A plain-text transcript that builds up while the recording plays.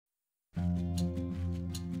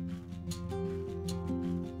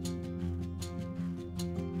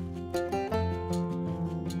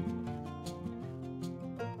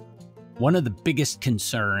One of the biggest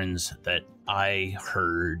concerns that I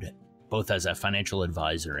heard, both as a financial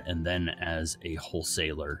advisor and then as a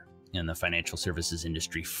wholesaler in the financial services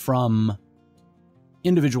industry from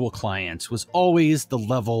individual clients, was always the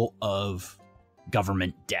level of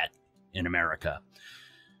government debt in America.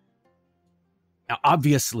 Now,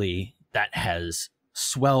 obviously, that has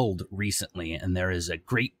swelled recently, and there is a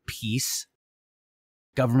great piece.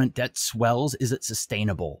 Government debt swells. Is it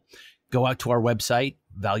sustainable? Go out to our website,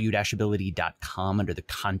 value-ability.com, under the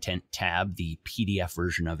content tab. The PDF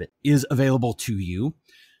version of it is available to you.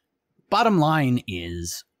 Bottom line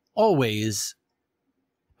is always,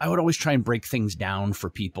 I would always try and break things down for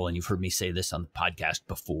people, and you've heard me say this on the podcast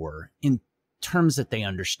before, in terms that they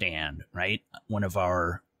understand, right? One of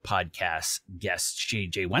our podcast guests,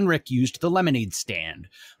 Jay Wenrick, used the lemonade stand,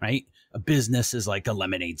 right? A business is like a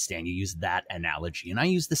lemonade stand. You use that analogy. And I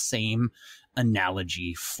use the same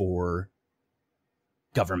analogy for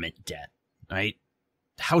government debt, right?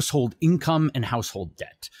 Household income and household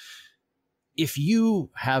debt. If you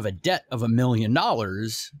have a debt of $1 million,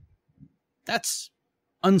 that's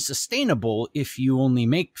unsustainable if you only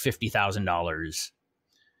make $50,000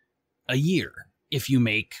 a year. If you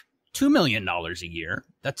make $2 million a year,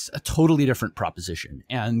 that's a totally different proposition.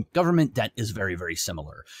 And government debt is very, very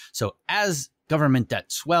similar. So as government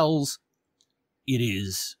debt swells, it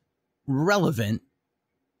is relevant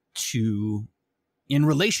in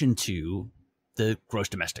relation to the gross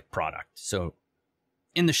domestic product. So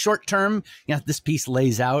in the short term, this piece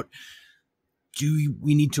lays out, do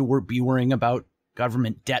we need to be worrying about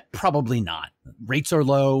government debt? Probably not. Rates are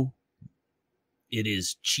low. It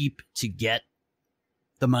is cheap to get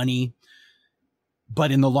the money.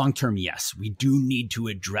 But in the long term, yes, we do need to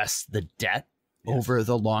address the debt over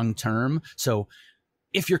the long term. So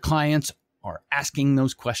if your clients are asking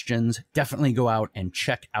those questions, definitely go out and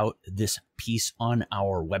check out this piece on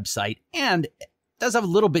our website. And it does have a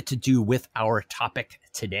little bit to do with our topic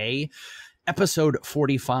today. Episode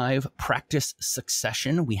 45, Practice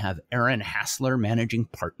Succession. We have Aaron Hasler, managing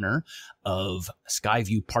partner of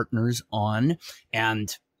Skyview Partners, on.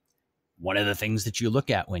 And one of the things that you look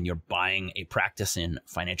at when you're buying a practice in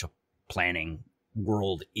financial planning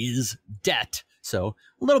world is debt. So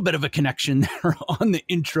a little bit of a connection there on the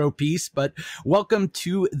intro piece, but welcome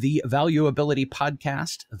to the Valuability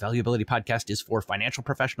Podcast. The Valuability Podcast is for financial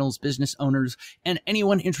professionals, business owners, and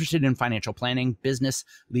anyone interested in financial planning, business,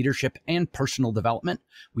 leadership, and personal development.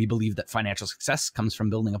 We believe that financial success comes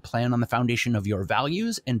from building a plan on the foundation of your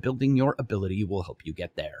values, and building your ability will help you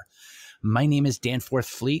get there. My name is Danforth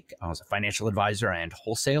Fleek. I was a financial advisor and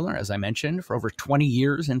wholesaler, as I mentioned, for over 20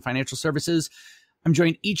 years in financial services. I'm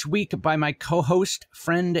joined each week by my co-host,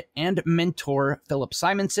 friend, and mentor, Philip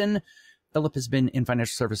Simonson. Philip has been in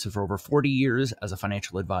financial services for over 40 years as a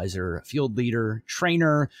financial advisor, field leader,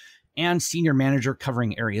 trainer, and senior manager,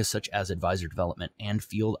 covering areas such as advisor development and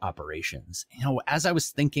field operations. As I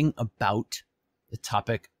was thinking about the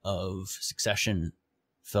topic of succession,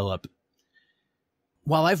 Philip,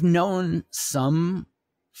 while I've known some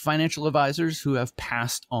financial advisors who have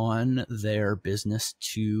passed on their business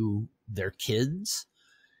to their kids,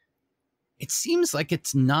 it seems like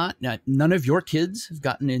it's not, none of your kids have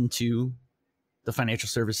gotten into the financial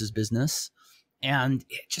services business. And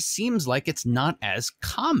it just seems like it's not as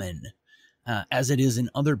common as it is in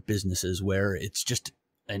other businesses, where it's just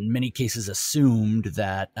in many cases assumed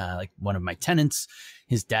that like one of my tenants,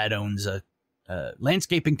 his dad owns a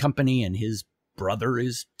landscaping company and his brother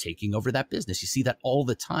is taking over that business. You see that all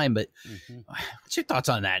the time, but what's your thoughts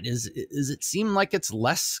on that? Does it seem like it's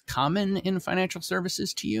less common in financial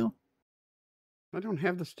services to you? I don't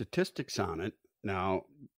have the statistics on it. Now,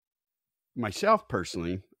 myself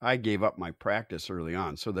personally, I gave up my practice early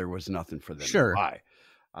on, so there was nothing for them to buy.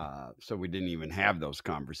 So we didn't even have those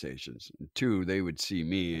conversations. And two, they would see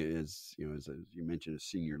me as, as you mentioned, a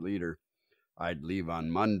senior leader. I'd leave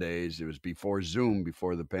on Mondays. It was before Zoom,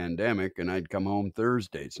 before the pandemic, and I'd come home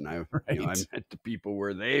Thursdays, and I met the people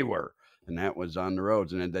where they were, and that was on the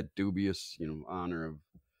roads, and had that dubious, honor of,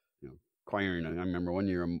 acquiring. I remember one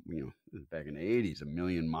year, back in the 80s, 1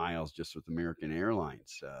 million miles just with American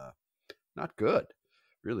Airlines. Not good,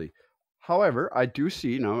 really. However, I do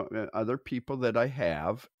see, other people that I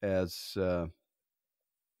have as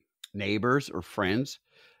neighbors or friends.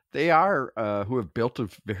 They are who have built a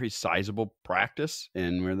very sizable practice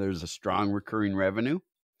and where there's a strong recurring revenue.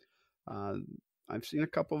 I've seen a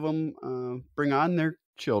couple of them bring on their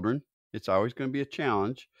children. It's always going to be a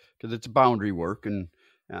challenge because it's boundary work, and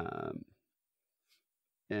I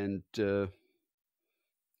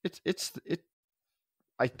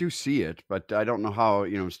do see it, but I don't know how,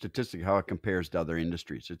 statistically, how it compares to other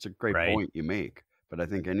industries. It's a great point you make. But I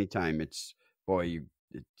think anytime it's, boy, you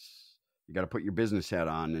got to put your business hat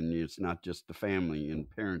on, and it's not just the family and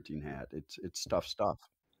parenting hat. It's tough stuff.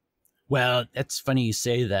 Well, that's funny you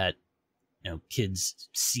say that, kids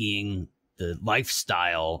seeing the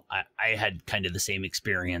lifestyle. I had kind of the same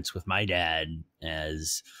experience with my dad,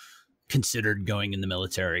 as considered going in the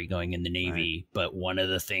military, going in the Navy. Right. But one of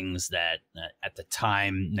the things that at the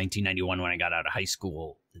time, 1991, when I got out of high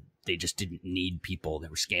school, they just didn't need people. They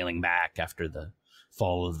were scaling back after the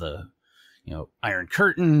fall of the Iron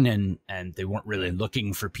Curtain, and they weren't really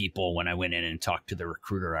looking for people. When I went in and talked to the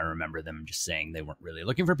recruiter, I remember them just saying they weren't really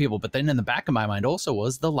looking for people. But then in the back of my mind also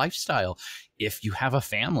was the lifestyle. If you have a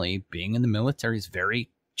family, being in the military is very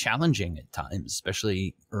challenging at times,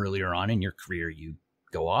 especially earlier on in your career. You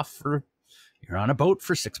go off you're on a boat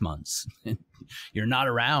for 6 months and you're not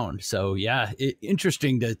around. So yeah,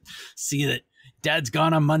 interesting to see that Dad's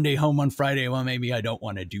gone on Monday, home on Friday. Well, maybe I don't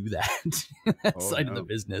want to do that side of the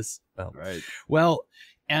business. Well,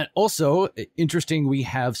 and also interesting, we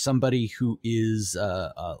have somebody who is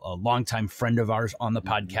a longtime friend of ours on the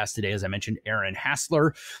podcast today, as I mentioned, Aaron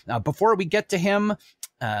Hasler. Before we get to him,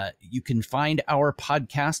 you can find our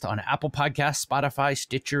podcast on Apple Podcasts, Spotify,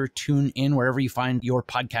 Stitcher, TuneIn, wherever you find your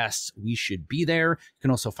podcasts. We should be there. You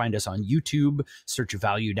can also find us on YouTube. Search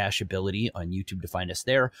Value-Ability on YouTube to find us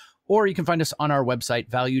there. Or you can find us on our website,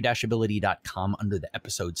 value-ability.com, under the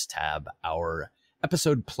episodes tab. Our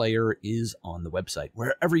episode player is on the website.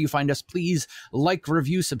 Wherever you find us, please like,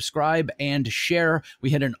 review, subscribe, and share.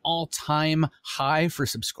 We hit an all-time high for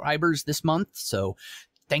subscribers this month, so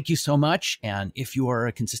thank you so much. And if you are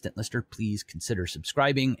a consistent listener, please consider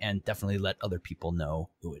subscribing and definitely let other people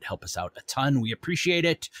know. It would help us out a ton. We appreciate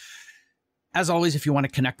it. As always, if you want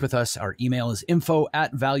to connect with us, our email is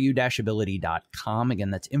info@value-ability.com. Again,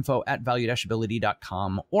 that's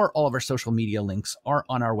info@value-ability.com, or all of our social media links are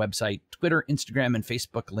on our website. Twitter, Instagram, and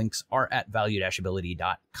Facebook links are at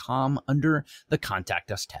value-ability.com under the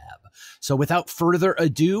Contact Us tab. So without further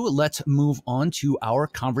ado, let's move on to our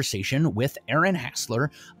conversation with Aaron Hasler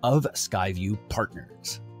of Skyview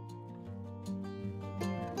Partners.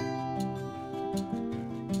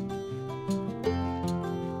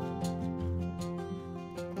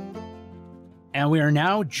 And we are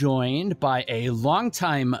now joined by a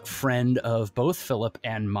longtime friend of both Philip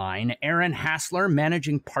and mine, Aaron Hasler,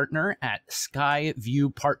 managing partner at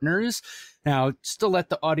Skyview Partners. Now, just to let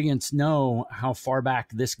the audience know how far back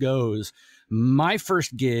this goes, my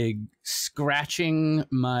first gig, scratching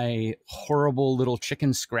my horrible little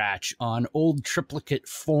chicken scratch on old triplicate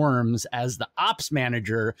forms as the ops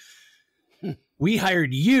manager, we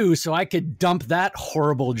hired you so I could dump that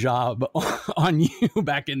horrible job on you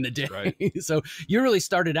back in the day. Right. So you really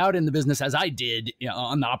started out in the business as I did,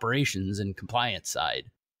 on the operations and compliance side.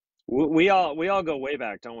 We all go way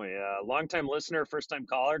back, don't we? Long-time listener, first-time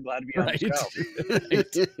caller. Glad to be on the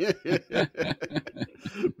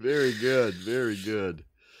show. Very good. Very good.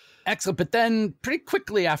 Excellent. But then pretty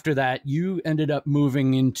quickly after that, you ended up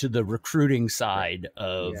moving into the recruiting side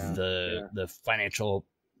of the financial,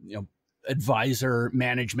 advisor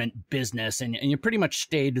management business, and you pretty much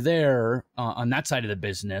stayed there on that side of the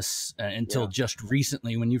business until just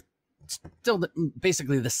recently, when you're still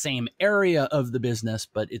basically the same area of the business,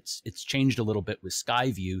 but it's changed a little bit with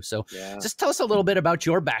Skyview. So just tell us a little bit about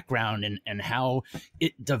your background and how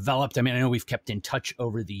it developed. I mean, I know we've kept in touch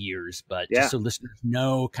over the years, but just so listeners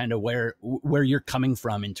know kind of where you're coming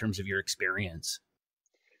from in terms of your experience.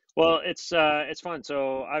 Well, it's fun.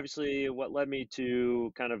 So obviously what led me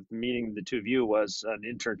to kind of meeting the two of you was an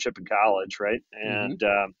internship in college, right? And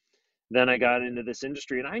then I got into this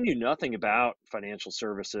industry, and I knew nothing about financial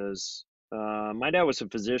services. My dad was a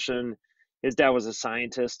physician. His dad was a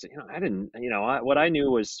scientist. I didn't, what I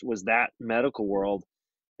knew was that medical world.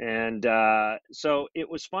 And so it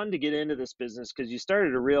was fun to get into this business, because you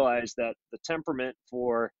started to realize that the temperament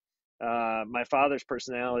for my father's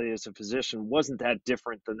personality as a physician wasn't that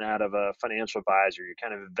different than that of a financial advisor. You're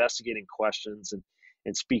kind of investigating questions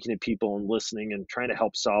and speaking to people and listening and trying to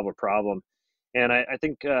help solve a problem. And I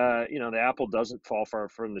think, the apple doesn't fall far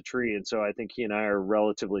from the tree. And so I think he and I are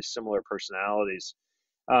relatively similar personalities.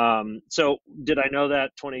 So did I know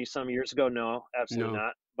that 20 some years ago? No, absolutely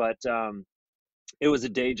not. But it was a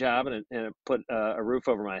day job, and it put a roof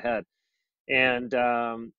over my head. And,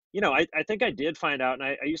 I think I did find out, and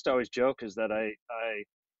I used to always joke, is that I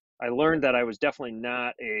learned that I was definitely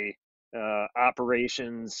not a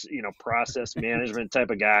operations, process management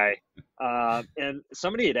type of guy. And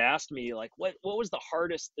somebody had asked me, like, what was the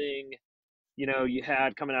hardest thing, you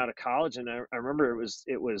had coming out of college? And I remember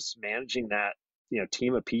it was managing that,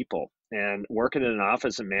 team of people, and working in an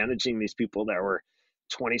office and managing these people that were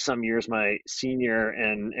 20 some years my senior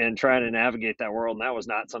and trying to navigate that world. And that was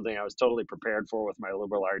not something I was totally prepared for with my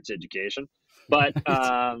liberal arts education. But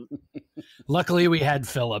luckily we had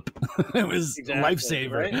Philip. It was exactly, a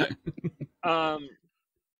lifesaver. Right?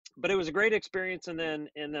 But it was a great experience. And then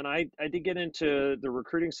I did get into the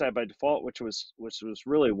recruiting side by default, which was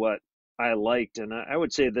really what I liked. And I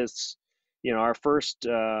would say this, our first,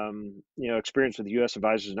 experience with the U.S.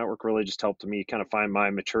 Advisors Network really just helped me kind of find my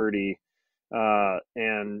maturity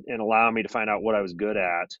and allow me to find out what I was good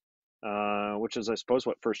at, which is, I suppose,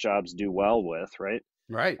 what first jobs do well with, right?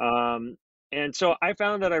 Right. And so I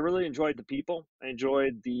found that I really enjoyed the people. I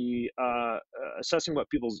enjoyed the assessing what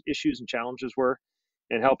people's issues and challenges were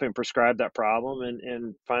and helping prescribe that problem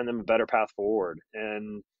and find them a better path forward.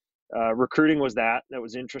 And recruiting was that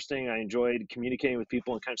was interesting. I enjoyed communicating with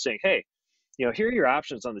people and kind of saying, hey, here are your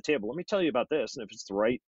options on the table. Let me tell you about this. And if it's the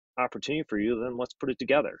right opportunity for you, then let's put it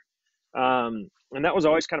together. And that was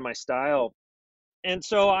always kind of my style. And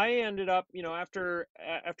so I ended up, after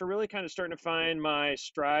really kind of starting to find my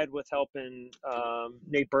stride with helping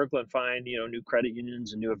Nate Berglund find, new credit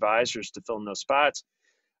unions and new advisors to fill in those spots.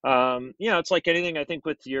 It's like anything. I think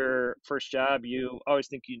with your first job, you always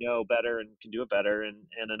think you know better and can do it better, and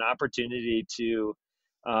an opportunity to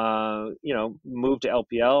move to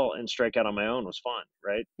LPL and strike out on my own was fun,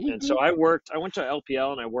 right? Mm-hmm. And so I went to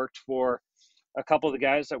LPL and I worked for a couple of the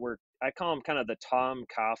guys that were, I call him kind of the Tom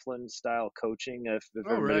Coughlin style coaching, if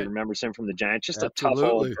everybody remembers him from the Giants, just Absolutely. A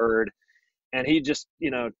tough old bird. And he just,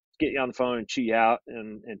 get you on the phone and chew you out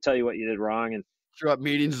and tell you what you did wrong. And show up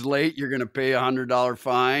meetings late, you're going to pay $100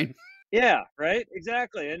 fine. Yeah, right.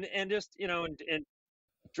 Exactly. And just, and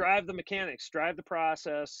drive the mechanics, drive the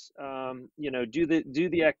process, do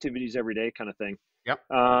the activities every day kind of thing. Yep.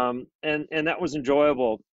 And that was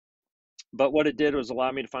enjoyable. But what it did was allow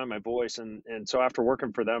me to find my voice. And so after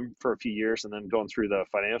working for them for a few years and then going through the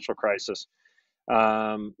financial crisis,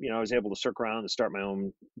 I was able to circle around and start my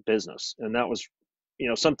own business. And that was,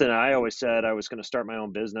 something I always said I was going to start my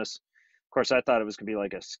own business. Of course, I thought it was going to be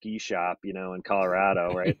like a ski shop, in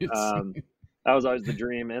Colorado, right? That was always the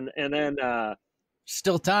dream. And then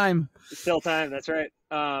still time. That's right.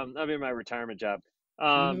 That'll be my retirement job.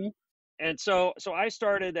 And so I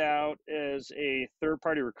started out as a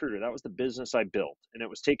third-party recruiter. That was the business I built. And it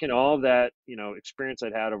was taking all of that, experience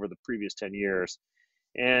I'd had over the previous 10 years.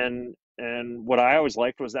 And what I always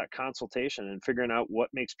liked was that consultation and figuring out what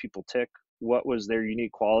makes people tick, what was their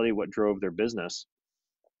unique quality, what drove their business.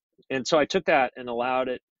 And so I took that and allowed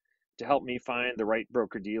it to help me find the right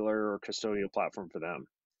broker-dealer or custodial platform for them.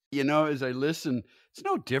 As I listen, it's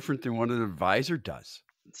no different than what an advisor does.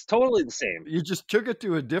 It's totally the same. You just took it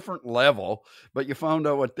to a different level, but you found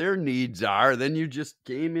out what their needs are. Then you just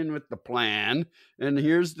came in with the plan, and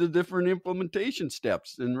here's the different implementation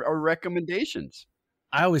steps or recommendations.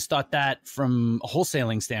 I always thought that from a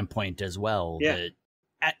wholesaling standpoint as well. Yeah. That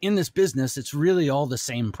in this business, it's really all the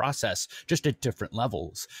same process, just at different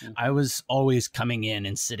levels. Mm-hmm. I was always coming in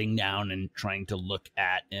and sitting down and trying to look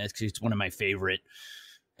at, it's one of my favorite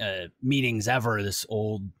meetings ever. This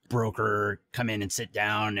old broker come in and sit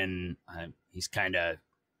down, and he's kind of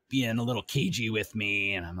being a little cagey with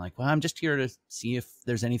me. And I'm like, well, I'm just here to see if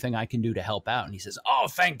there's anything I can do to help out. And he says, oh,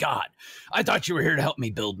 thank God. I thought you were here to help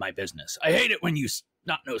me build my business. I hate it when you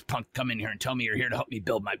not-nosed punk come in here and tell me you're here to help me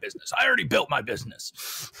build my business. I already built my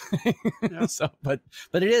business. Yeah. But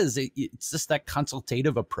it's just that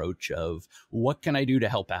consultative approach of what can I do to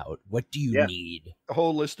help out? What do you need? A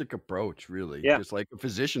holistic approach, really. Yeah. Just like a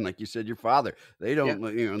physician, like you said, your father, they don't,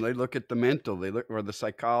 they look at the mental, they look, or the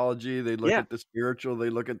psychology, they look at the spiritual, they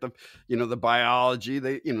look at the, the biology,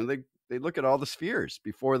 they look at all the spheres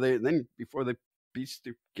before they piece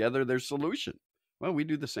together their solution. Well, we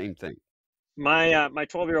do the same thing. My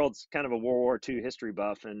 12-year-old's kind of a World War II history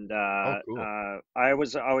buff, and cool. I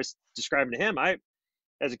was always describing to him,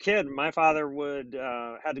 as a kid, my father would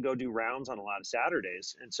had to go do rounds on a lot of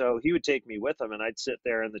Saturdays, and so he would take me with him, and I'd sit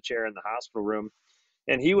there in the chair in the hospital room,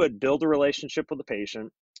 and he would build a relationship with the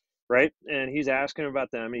patient, right? And he's asking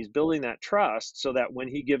about them, and he's building that trust so that when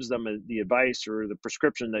he gives them the advice or the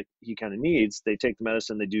prescription that he kind of needs, they take the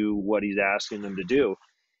medicine, they do what he's asking them to do.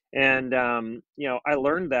 And, I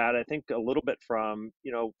learned that, I think, a little bit from,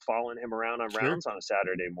 following him around on rounds on a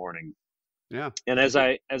Saturday morning. Yeah. And as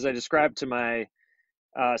I described to my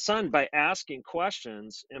son, by asking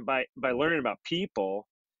questions and by learning about people,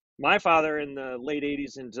 my father in the late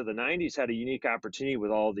 80s into the 90s had a unique opportunity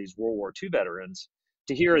with all of these World War II veterans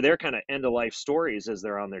to hear their kind of end-of-life stories as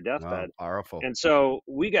they're on their deathbed. Wow, powerful. And so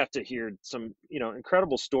we got to hear some,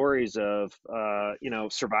 incredible stories of,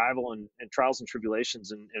 survival and trials and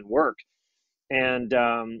tribulations and work.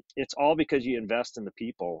 And it's all because you invest in the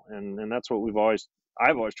people, and that's what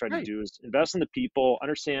I've always tried to do, is invest in the people,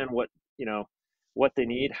 understand what, what they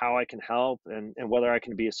need, how I can help, and whether I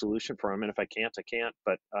can be a solution for them. And if I can't, I can't.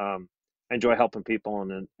 But I enjoy helping people,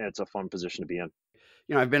 and it's a fun position to be in.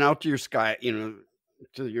 I've been out to your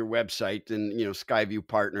to your website and, Skyview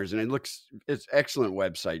Partners, and it's excellent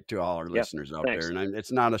website to all our listeners out there. And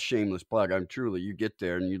it's not a shameless plug. You get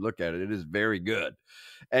there and you look at it, it is very good.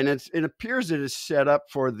 And it appears it is set up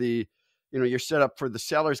for you're set up for the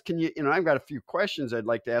sellers. Can you, I've got a few questions I'd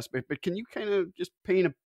like to ask, but can you kind of just paint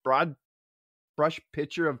a broad brush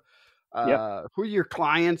picture of who your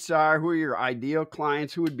clients are, who are your ideal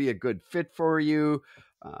clients, who would be a good fit for you?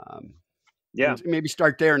 Maybe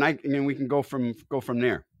start there, and we can go from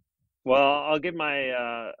there. Well, I'll give my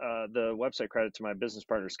the website credit to my business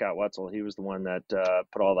partner, Scott Wetzel. He was the one that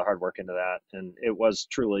put all the hard work into that, and it was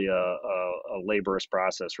truly a laborious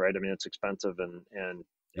process, right? I mean, it's expensive, and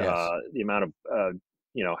the amount of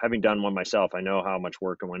having done one myself, I know how much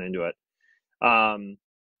work went into it.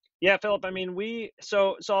 Yeah, Philip. I mean,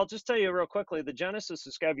 so I'll just tell you real quickly. The genesis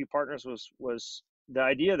of Skyview Partners was the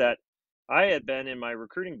idea that I had been in my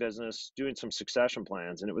recruiting business doing some succession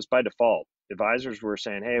plans, and it was by default. Advisors were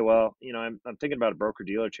saying, "Hey, well, I'm thinking about a broker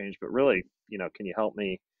dealer change, but really, can you help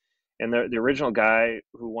me?" And the original guy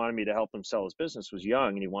who wanted me to help him sell his business was young,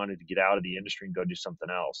 and he wanted to get out of the industry and go do something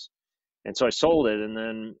else. And so I sold it, and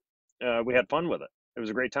then we had fun with it. It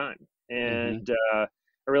was a great time, and I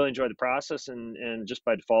really enjoyed the process. And just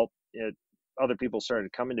by default, other people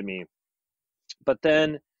started coming to me. But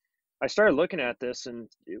then I started looking at this, and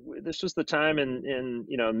this was the time in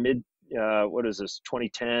mid what is this,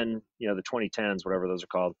 2010, the 2010s, whatever those are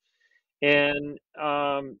called. And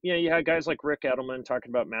you had guys like Rick Edelman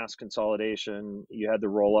talking about mass consolidation. You had the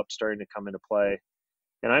roll up starting to come into play,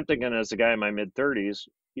 and I'm thinking, as a guy in my mid 30s,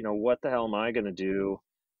 what the hell am I going to do?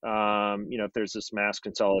 If there's this mass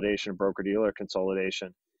consolidation, broker dealer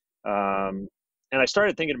consolidation, and I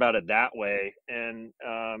started thinking about it that way, and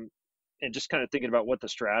just kind of thinking about what the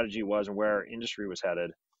strategy was and where our industry was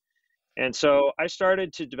headed. And so I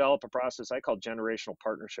started to develop a process I call generational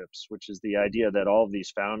partnerships, which is the idea that all of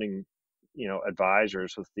these founding,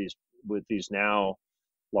 advisors with these now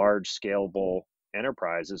large scalable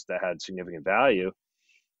enterprises that had significant value,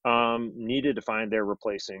 needed to find their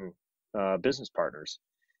replacing business partners.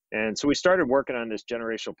 And so we started working on this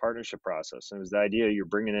generational partnership process. And it was the idea you're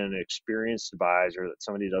bringing in an experienced advisor that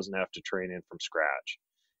somebody doesn't have to train in from scratch,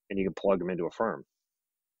 and you can plug them into a firm.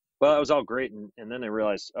 Well, that was all great. And then I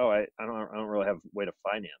realized, I don't really have a way to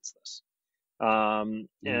finance this.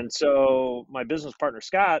 And so my business partner,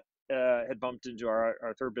 Scott, had bumped into our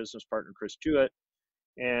third business partner, Chris Jewett.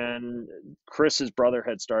 And Chris's brother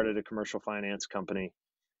had started a commercial finance company.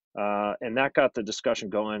 And that got the discussion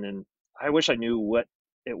going. And I wish I knew what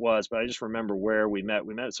it was, but I just remember where we met.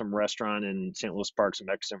 We met at some restaurant in St. Louis Park, a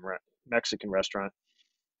Mexican restaurant.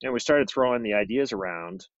 And we started throwing the ideas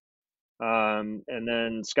around. And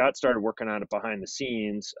then Scott started working on it behind the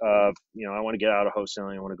scenes of, I want to get out of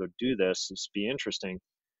wholesaling. I want to go do this. This be interesting.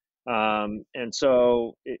 And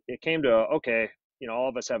so it came to, okay, all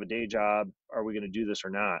of us have a day job. Are we going to do this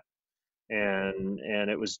or not? And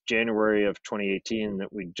it was January of 2018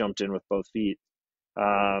 that we jumped in with both feet.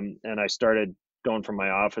 And I started going from my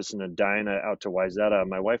office in Edina out to Wayzata.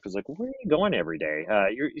 My wife was like, "Where are you going every day?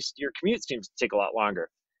 Your commute seems to take a lot longer."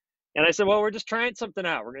 And I said, "Well, we're just trying something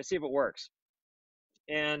out. We're going to see if it works."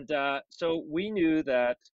 And so we knew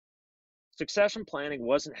that succession planning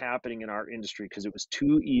wasn't happening in our industry because it was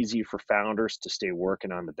too easy for founders to stay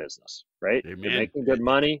working on the business, right? Amen. You're making good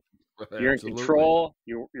money. You're in control.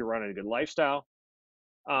 You're running a good lifestyle.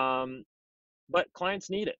 But clients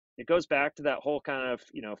need it. It goes back to that whole kind of,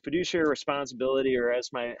 fiduciary responsibility, or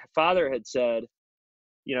as my father had said,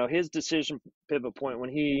 his decision pivot point when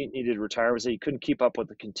he needed to retire was that he couldn't keep up with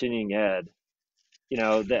the continuing ed,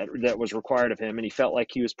 that was required of him. And he felt like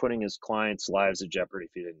he was putting his clients' lives at jeopardy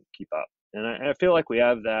if he didn't keep up. And I feel like we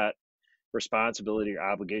have that responsibility or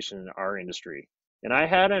obligation in our industry. And I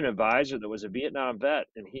had an advisor that was a Vietnam vet,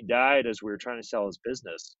 and he died as we were trying to sell his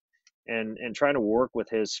business and trying to work with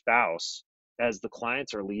his spouse as the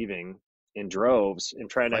clients are leaving in droves and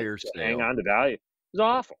trying to hang on to value. It was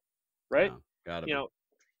awful, right? Got it.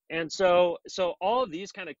 And so all of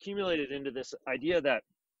these kind of accumulated into this idea that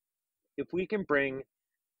if we can bring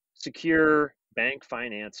secure bank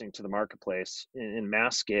financing to the marketplace in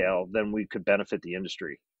mass scale, then we could benefit the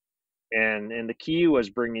industry. And the key was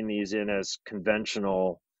bringing these in as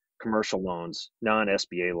conventional commercial loans,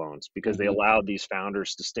 non-SBA loans, because they allowed these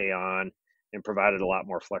founders to stay on and provided a lot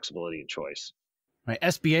more flexibility and choice. Right.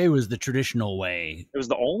 SBA was the traditional way. It was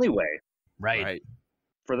the only way. Right.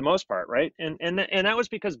 For the most part, right? And that was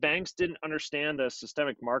because banks didn't understand the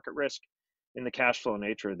systemic market risk and the cash flow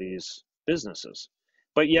nature of these businesses.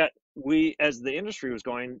 But yet, we, as the industry was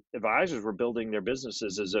going, advisors were building their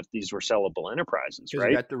businesses as if these were sellable enterprises, Because you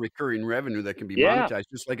right? got the recurring revenue that can be Yeah. monetized,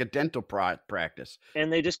 just like a dental practice.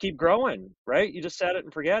 And they just keep growing, right? You just set it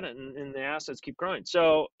and forget it, and the assets keep growing.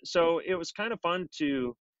 So it was kind of fun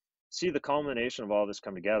to see the culmination of all this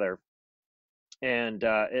come together. And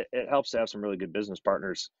it helps to have some really good business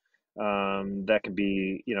partners that can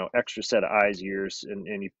be, extra set of eyes, ears, and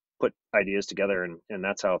you put ideas together, and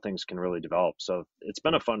that's how things can really develop. So it's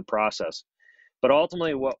been a fun process. But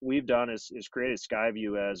ultimately, what we've done is created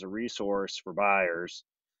Skyview as a resource for buyers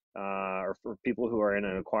or for people who are in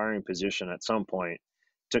an acquiring position at some point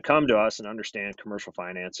to come to us and understand commercial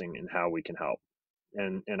financing and how we can help.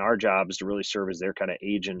 And our job is to really serve as their kind of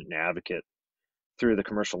agent and advocate through the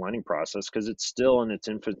commercial lending process, because it's still in its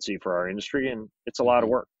infancy for our industry, and it's a lot of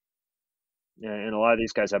work. And a lot of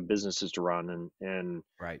these guys have businesses to run, and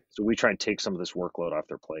Right. so we try and take some of this workload off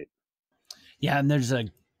their plate. Yeah, and there's a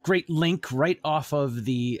great link right off of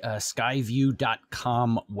the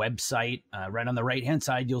skyview.com website. Right on the right-hand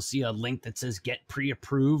side, you'll see a link that says get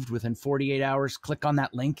pre-approved within 48 hours. Click on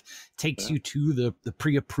that link. Takes you to the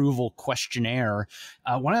pre-approval questionnaire.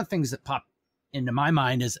 One of the things that popped into my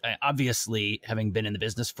mind is, obviously, having been in the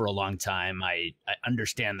business for a long time, I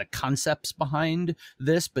understand the concepts behind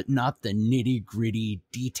this, but not the nitty-gritty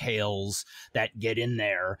details that get in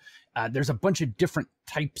there. There's a bunch of different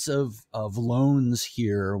types of loans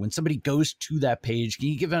here. When somebody goes to that page, can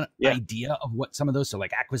you give an idea of what some of those, so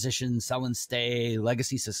like acquisition, sell and stay,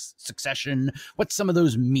 legacy succession, what some of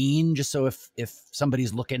those mean, just so if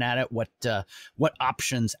somebody's looking at it, what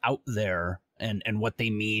options out there and what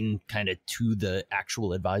they mean kind of to the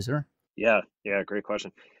actual advisor? Yeah, great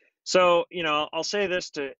question. So, I'll say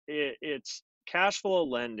this it's cash flow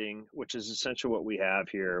lending, which is essentially what we have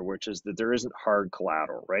here, which is that there isn't hard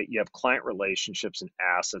collateral, right? You have client relationships and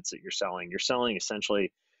assets that you're selling. You're selling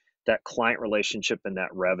essentially that client relationship and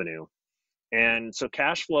that revenue. And so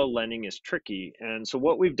cash flow lending is tricky. And so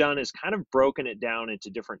what we've done is kind of broken it down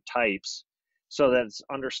into different types so that it's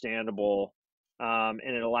understandable, and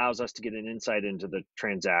it allows us to get an insight into the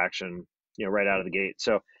transaction, right out of the gate.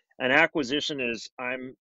 So an acquisition is,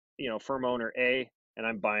 I'm, firm owner A, and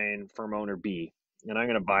I'm buying firm owner B, and I'm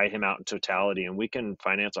going to buy him out in totality, and we can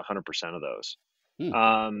finance 100% of those.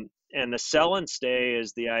 And the sell and stay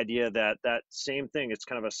is the idea that same thing. It's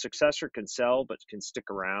kind of a successor can sell, but can stick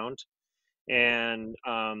around. And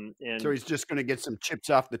so he's just going to get some chips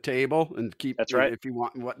off the table and keep. That's right. If you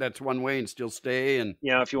want, that's one way, and still stay. And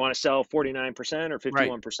if you want to sell 49% or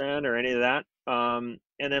 51% or any of that. And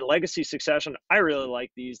then legacy succession, I really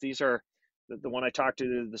like these. These are the one I talked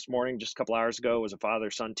to this morning, just a couple hours ago, was a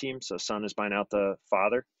father-son team. So son is buying out the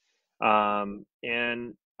father.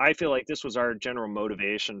 And I feel like this was our general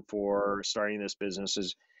motivation for starting this business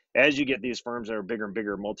is, as you get these firms that are bigger and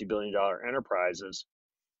bigger, multi-billion-dollar enterprises,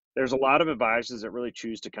 there's a lot of advisors that really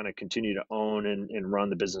choose to kind of continue to own and run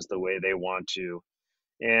the business the way they want to,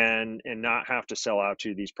 and not have to sell out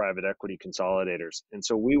to these private equity consolidators. And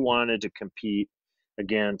so we wanted to compete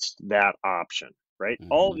against that option, right?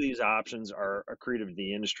 All of these options are accretive to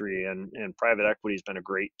the industry, and private equity has been a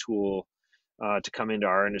great tool to come into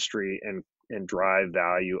our industry and drive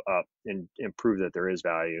value up and prove that there is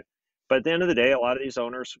value. But at the end of the day, a lot of these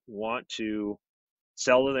owners want to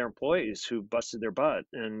sell to their employees who busted their butt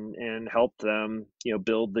and help them,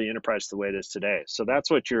 build the enterprise the way it is today. So that's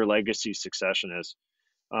what your legacy succession is.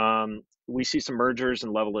 We see some mergers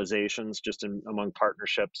and levelizations just among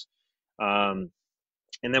partnerships. And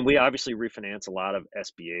then we obviously refinance a lot of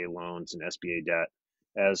SBA loans and SBA debt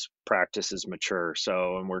as practices mature.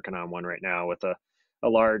 So I'm working on one right now with a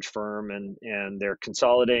large firm, and they're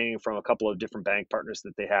consolidating from a couple of different bank partners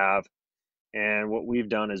that they have. And what we've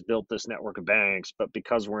done is built this network of banks, but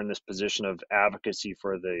because we're in this position of advocacy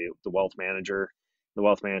for the wealth manager, the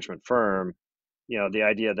wealth management firm, the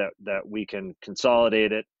idea that we can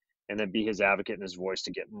consolidate it and then be his advocate and his voice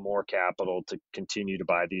to get more capital to continue to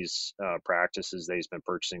buy these practices that he's been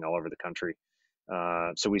purchasing all over the country.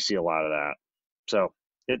 So we see a lot of that. So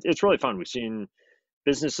it's really fun. We've seen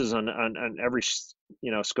businesses on every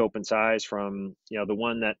scope and size, from the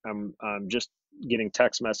one that I'm just getting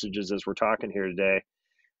text messages as we're talking here today.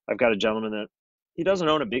 I've got a gentleman that he doesn't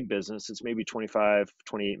own a big business. It's maybe 25,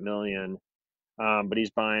 28 million. But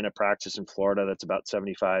he's buying a practice in Florida that's about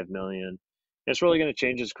 75 million. It's really going to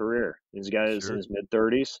change his career. He's a guy that's in his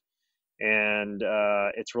mid-30s, and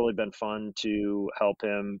it's really been fun to help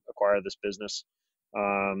him acquire this business.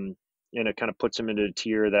 And it kind of puts him into a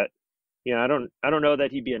tier that I don't know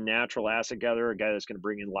that he'd be a natural asset gatherer, a guy that's going to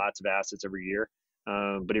bring in lots of assets every year.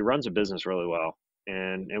 But he runs a business really well,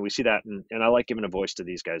 and we see that, and I like giving a voice to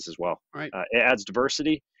these guys as well. Right. It adds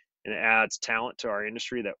diversity and it adds talent to our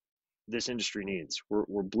industry that this industry needs.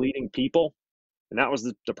 We're bleeding people, and that was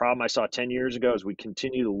the problem I saw 10 years ago. Is we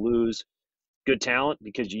continue to lose good talent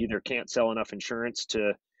because you either can't sell enough insurance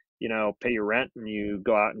to pay your rent, and you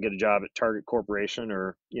go out and get a job at Target Corporation,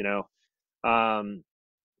 or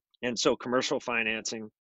and so commercial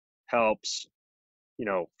financing helps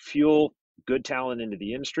fuel good talent into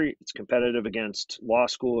the industry. It's competitive against law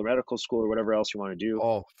school or medical school or whatever else you want to do.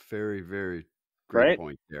 Oh, very, very great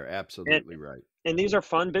point there. Absolutely right. And these are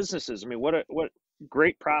fun businesses. I mean, what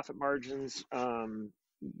great profit margins,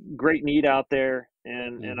 great need out there.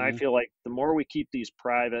 And I feel like the more we keep these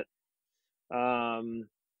private,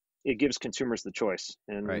 it gives consumers the choice,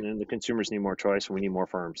 and the consumers need more choice, and we need more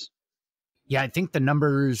firms. Yeah, I think the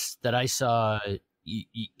numbers that I saw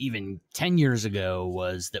even 10 years ago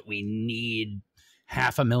was that we need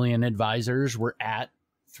 500,000 advisors. We're at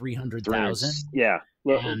 300,000. Yeah.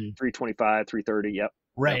 325, 330. Yep.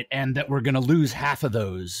 Right. Yep. And that we're going to lose half of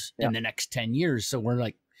those in the next 10 years. So we're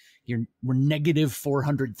like, we're negative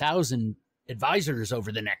 400,000 advisors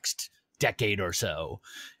over the next decade or so.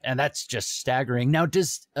 And that's just staggering. Now,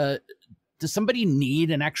 does somebody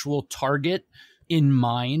need an actual target in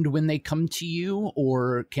mind when they come to you,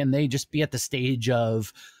 or can they just be at the stage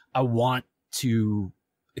of, I want to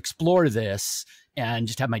explore this and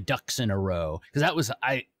just have my ducks in a row? Because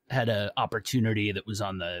I had an opportunity that was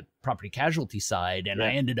on the property casualty side, and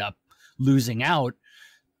I ended up losing out.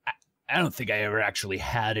 I don't think I ever actually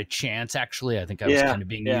had a chance. Actually, I think I was kind of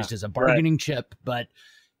being used as a bargaining chip, but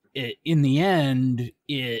in the end,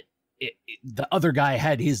 the other guy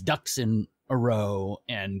had his ducks in a row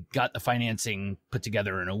and got the financing put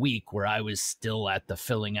together in a week, where I was still at the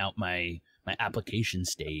filling out my application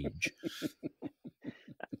stage.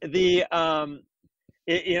 It's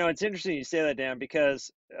interesting you say that, Dan,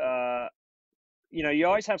 because you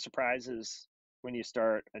always have surprises when you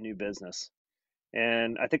start a new business.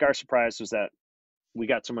 And I think our surprise was that we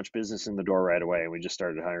got so much business in the door right away, and we just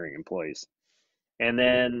started hiring employees. And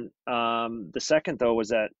then the second, though, was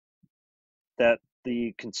that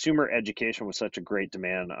the consumer education was such a great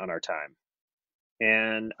demand on our time.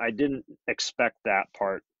 And I didn't expect that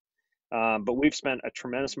part. But we've spent a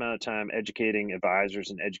tremendous amount of time educating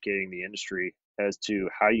advisors and educating the industry as to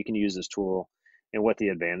how you can use this tool and what the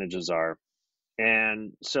advantages are.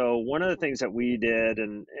 And so one of the things that we did,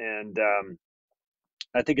 and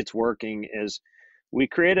I think it's working, is we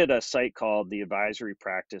created a site called the Advisory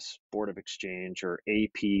Practice Board of Exchange, or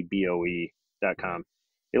apboe.com.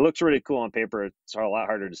 It looks really cool on paper. It's a lot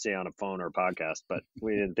harder to say on a phone or a podcast, but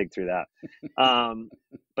we didn't think through that.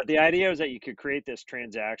 But the idea was that you could create this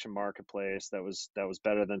transaction marketplace that was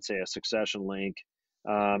better than, say, a Succession link,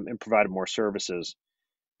 and provided more services.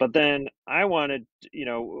 But then I wanted,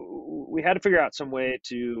 we had to figure out some way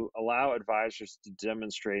to allow advisors to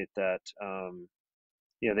demonstrate that,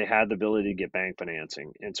 they had the ability to get bank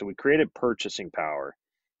financing. And so we created purchasing power.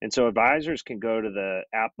 And so advisors can go to the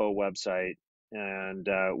APBO website, and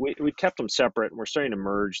we kept them separate, and we're starting to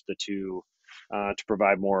merge the two to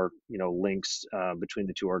provide more, links between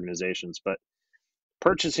the two organizations. But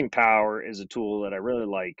purchasing power is a tool that I really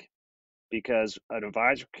like, because an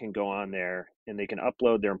advisor can go on there and they can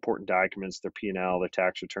upload their important documents, their P&L, their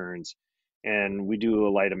tax returns, and we do a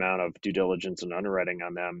light amount of due diligence and underwriting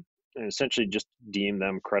on them, and essentially just deem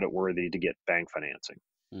them credit worthy to get bank financing.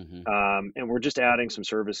 And we're just adding some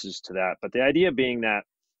services to that. But the idea being that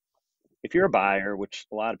if you're a buyer, which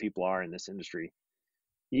a lot of people are in this industry,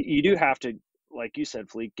 you do have to, like you said,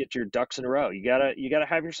 Fleet, get your ducks in a row. You gotta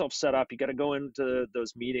have yourself set up. You gotta go into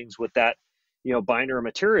those meetings with that, binder of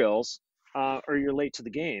materials, or you're late to the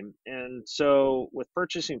game. And so with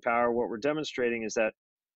purchasing power, what we're demonstrating is that,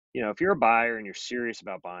 if you're a buyer and you're serious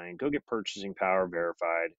about buying, go get purchasing power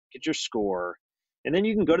verified, get your score, and then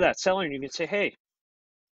you can go to that seller and you can say, hey,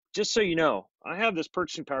 just so you know, I have this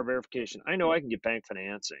purchasing power verification. I know I can get bank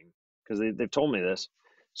financing because they've told me this.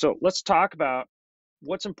 So let's talk about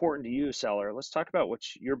what's important to you, seller. Let's talk about what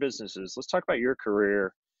your business is. Let's talk about your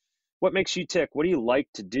career. What makes you tick? What do you like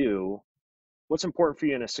to do? What's important for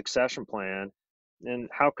you in a succession plan? And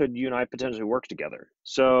how could you and I potentially work together?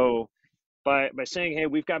 So by saying, hey,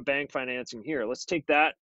 we've got bank financing here, let's take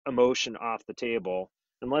that emotion off the table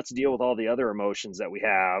and let's deal with all the other emotions that we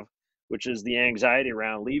have, which is the anxiety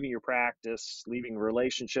around leaving your practice, leaving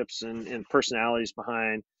relationships and personalities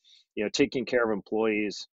behind, taking care of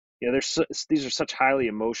employees. These are such highly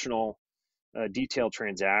emotional, detailed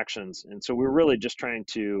transactions. And so we're really just trying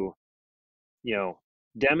to,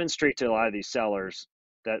 demonstrate to a lot of these sellers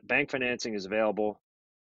that bank financing is available,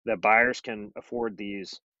 that buyers can afford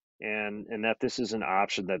these, and that this is an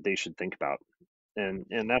option that they should think about. And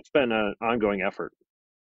that's been an ongoing effort.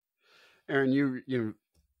 Aaron, you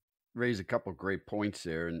raise a couple of great points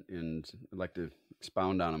there, and I'd like to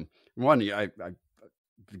expound on them. One,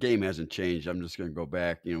 the game hasn't changed. I'm just going to go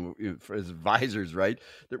back, for as advisors, right?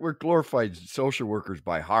 That we're glorified social workers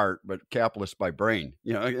by heart, but capitalists by brain,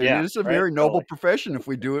 and it's a very noble profession if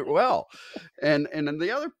we do it well. And then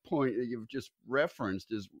the other point that you've just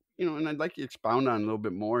referenced is, and I'd like to expound on a little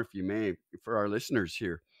bit more, if you may, for our listeners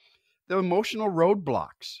here, the emotional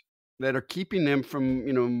roadblocks that are keeping them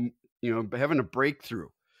from, having a breakthrough.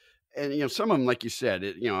 And some of them, like you said,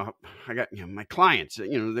 I got my clients.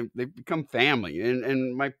 They've become family,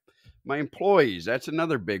 and my employees. That's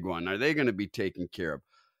another big one. Are they going to be taken care of?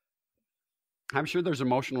 I'm sure there's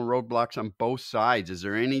emotional roadblocks on both sides. Is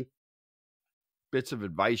there any bits of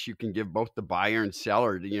advice you can give both the buyer and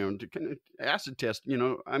seller to kind of acid test?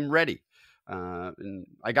 I'm ready, and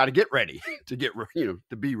I got to get ready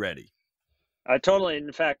to be ready. Totally.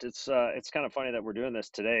 In fact, it's kind of funny that we're doing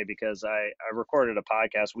this today, because I recorded a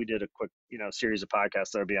podcast. We did a quick, series of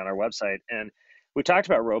podcasts that'll be on our website. And we talked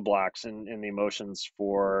about roadblocks and the emotions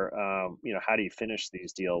for, how do you finish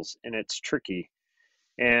these deals? And it's tricky.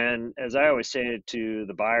 And as I always say to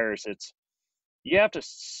the buyers, it's, you have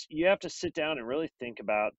to sit down and really think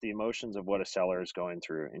about the emotions of what a seller is going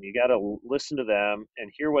through. And you got to listen to them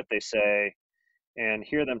and hear what they say, and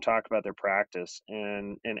hear them talk about their practice,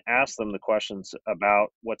 and ask them the questions about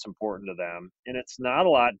what's important to them. And it's not a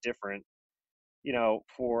lot different,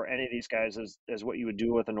 for any of these guys as what you would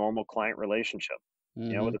do with a normal client relationship.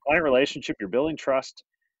 Mm-hmm. With a client relationship, you're building trust,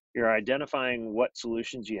 you're identifying what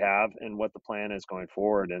solutions you have and what the plan is going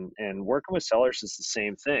forward. And working with sellers is the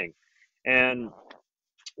same thing. And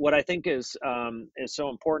what I think is so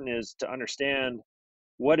important is to understand,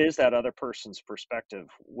 what is that other person's perspective?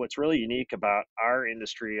 What's really unique about our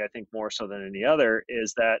industry, I think more so than any other,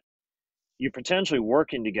 is that you're potentially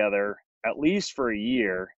working together at least for a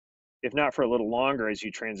year, if not for a little longer, as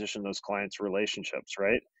you transition those clients' relationships,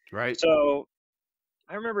 right? Right. So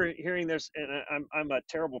I remember hearing this, and I'm a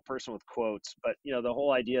terrible person with quotes, but the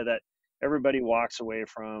whole idea that everybody walks away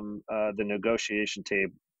from the negotiation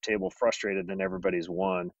table frustrated, then everybody's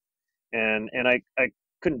won. And I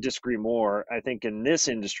couldn't disagree more. I think in this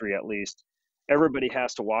industry, at least, everybody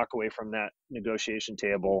has to walk away from that negotiation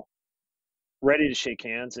table ready to shake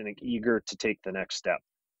hands and eager to take the next step.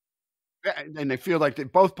 And they feel like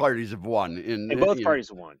both parties have won. And both parties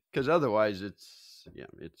have won. Because otherwise, it's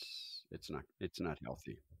not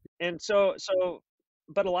healthy. And so,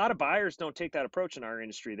 but a lot of buyers don't take that approach in our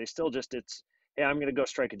industry. They still just, hey, I'm going to go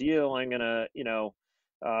strike a deal. I'm going to,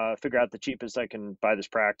 figure out the cheapest I can buy this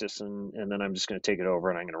practice, and then I'm just going to take it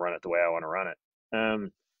over and I'm going to run it the way I want to run it.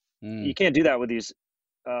 You can't do that with these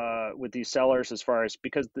sellers, as far as,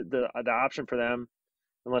 because the option for them,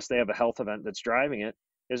 unless they have a health event that's driving it,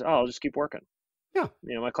 is, I'll just keep working. Yeah.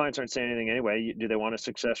 My clients aren't saying anything anyway. Do they want a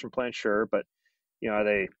succession plan? Sure. But, are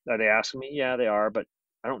they asking me? Yeah, they are, but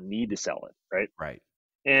I don't need to sell it. Right. Right.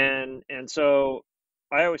 And so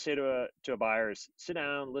I always say to a buyer is, sit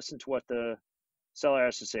down, listen to what the seller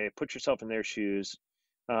has to say, put yourself in their shoes.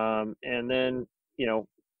 And then,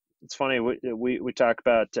 it's funny, we talk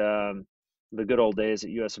about the good old days at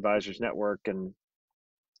US Advisors Network, and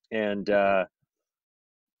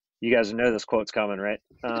you guys know this quote's coming, right?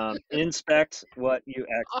 Inspect what you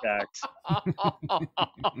expect.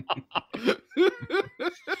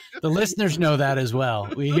 The listeners know that as well.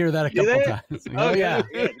 We hear that a couple times. Oh yeah,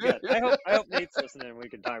 good. I hope Nate's listening and we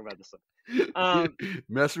can talk about this stuff.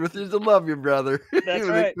 Messing with you to love you, brother. That's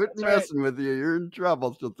right. Quit messing with you. You're in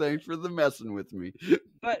trouble. So thanks for the messing with me.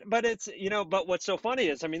 But it's, but what's so funny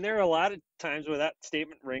is, there are a lot of times where that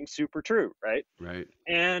statement rings super true, right? Right.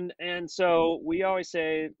 And so we always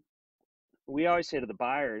say to the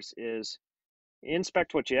buyers is,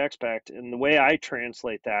 inspect what you expect. And the way I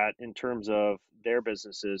translate that in terms of their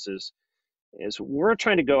businesses is we're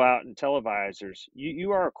trying to go out and tell advisors,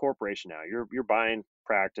 you are a corporation now. You're buying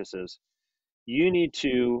practices. You need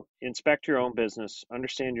to inspect your own business,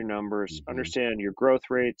 understand your numbers, understand your growth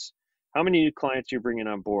rates, how many new clients you're bringing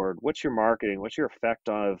on board, what's your marketing, what's your effect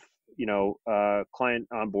of client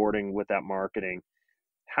onboarding with that marketing.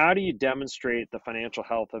 How do you demonstrate the financial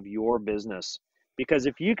health of your business? Because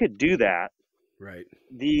if you could do that, right,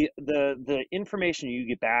 the information you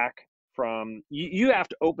get back from you have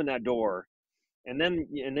to open that door, and then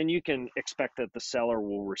you can expect that the seller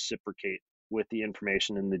will reciprocate with the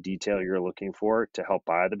information and the detail you're looking for to help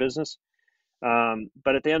buy the business.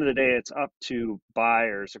 But at the end of the day, it's up to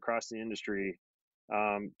buyers across the industry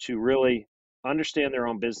to really understand their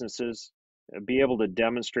own businesses, be able to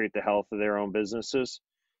demonstrate the health of their own businesses,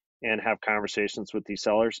 and have conversations with these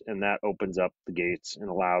sellers, and that opens up the gates and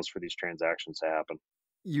allows for these transactions to happen.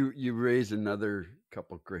 You raise another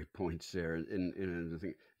couple of great points there, and I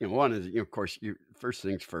think, one is, of course, you first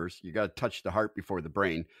things first, you got to touch the heart before the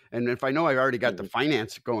brain. And if I know I've already got the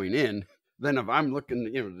finance going in, then if I'm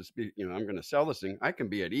looking, I'm going to sell this thing, I can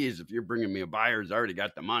be at ease. If you're bringing me a buyer who's already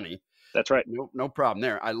got the money, that's right. No problem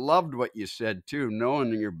there. I loved what you said too,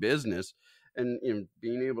 knowing your business and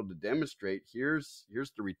being able to demonstrate, here's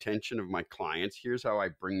the retention of my clients. Here's how I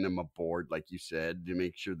bring them aboard, like you said, to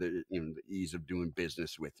make sure that, the ease of doing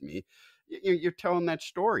business with me. You're telling that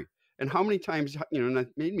story. And how many times, and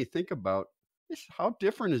that made me think about this, how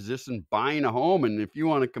different is this in buying a home? And if you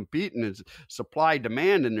want to compete and it's supply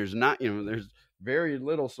demand and there's not, there's very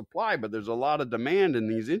little supply, but there's a lot of demand in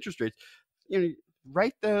these interest rates,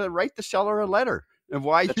 write the seller a letter of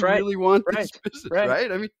why you really want this business,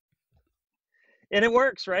 right? I mean, and it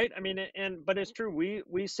works, right? I mean, but it's true.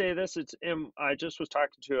 We say this. I just was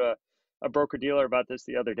talking to a broker dealer about this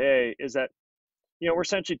the other day. Is that we're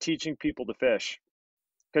essentially teaching people to fish,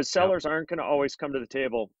 because sellers aren't going to always come to the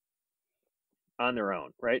table on their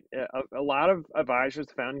own, right? A lot of advisors,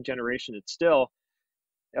 the founding generation, it's still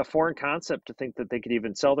a foreign concept to think that they could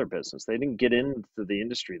even sell their business. They didn't get into the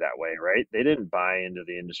industry that way, right? They didn't buy into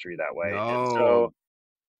the industry that way, and so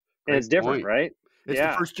it's different, right? It's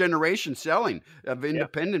the first generation selling of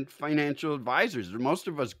independent financial advisors. Most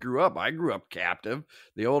of us I grew up captive,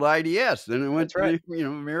 the old IDS. Then it went to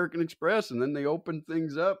American Express, and then they opened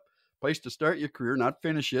things up. Place to start your career, not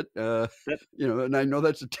finish it. And I know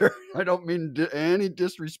that's I don't mean any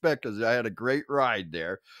disrespect, because I had a great ride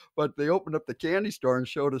there. But they opened up the candy store and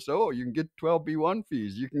showed us, you can get 12B1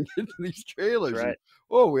 fees. You can get these trailers. Right.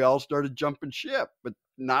 And, we all started jumping ship, but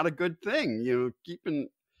not a good thing.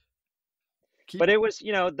 But it was,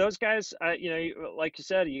 those guys, like you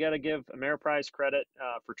said, you got to give Ameriprise credit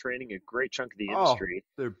for training a great chunk of the industry.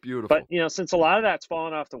 They're beautiful. But, since a lot of that's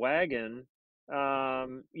fallen off the wagon,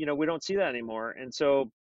 we don't see that anymore. And so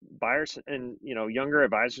buyers and, younger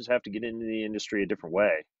advisors have to get into the industry a different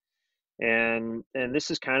way. And this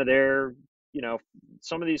is kind of their,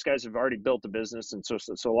 some of these guys have already built a business. And so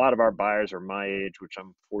a lot of our buyers are my age, which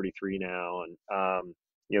I'm 43 now,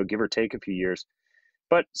 and, give or take a few years.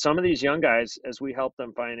 But some of these young guys, as we help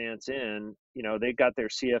them finance in, they got their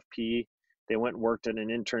CFP, they went and worked in an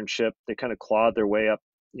internship, they kind of clawed their way up,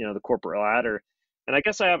 the corporate ladder. And I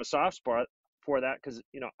guess I have a soft spot for that, because,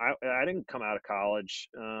 I didn't come out of college,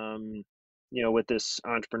 with this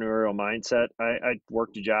entrepreneurial mindset. I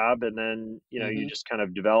worked a job, and then, you just kind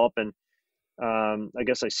of develop, and I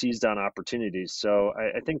guess I seized on opportunities. So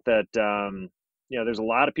I think that, there's a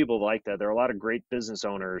lot of people like that. There are a lot of great business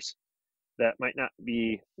owners that might not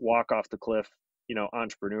be walk off the cliff,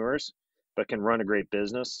 entrepreneurs, but can run a great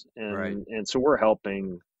business. And so we're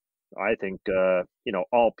helping, I think,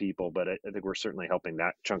 all people, but I think we're certainly helping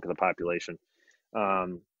that chunk of the population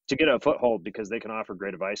to get a foothold, because they can offer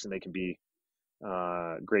great advice and they can be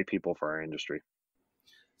great people for our industry.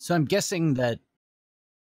 So I'm guessing that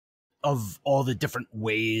of all the different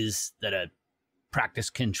ways that a practice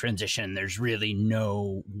can transition, there's really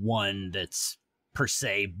no one that's per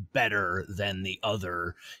se better than the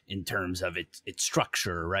other in terms of its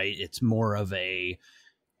structure, right? It's more of a,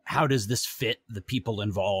 how does this fit the people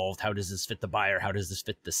involved? How does this fit the buyer? How does this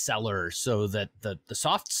fit the seller? So that the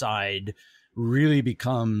soft side really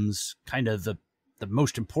becomes kind of the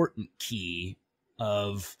most important key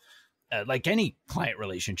of like any client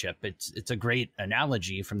relationship. It's a great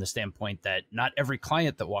analogy from the standpoint that not every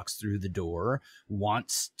client that walks through the door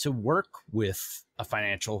wants to work with a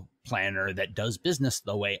financial planner that does business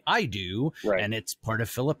the way I do. Right. And it's part of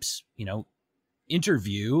Philip's,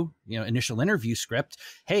 interview, initial interview script.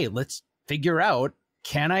 Hey, let's figure out,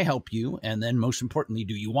 can I help you? And then most importantly,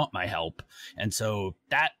 do you want my help? And so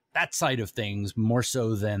that side of things, more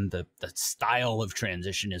so than the style of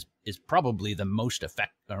transition, is probably the most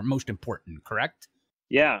most important, correct?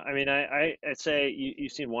 Yeah. I mean, I'd say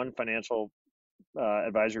you've seen one financial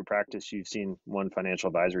advisory practice, you've seen one financial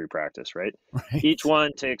advisory practice, right? Each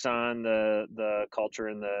one takes on the culture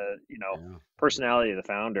and the personality of the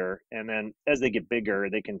founder, and then as they get bigger,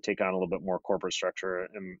 they can take on a little bit more corporate structure,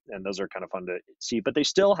 and those are kind of fun to see. But they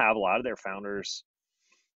still have a lot of their founders,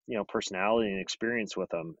 personality and experience with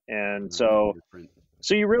them, and so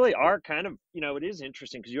you really are kind of, it is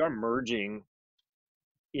interesting because you are merging,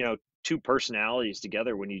 two personalities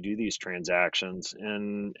together when you do these transactions,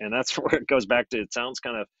 and that's where it goes back to. It sounds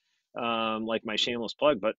kind of like my shameless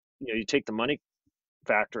plug, but you take the money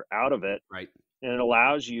factor out of it, right? and it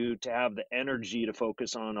allows you to have the energy to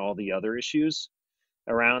focus on all the other issues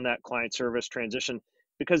around that client service transition,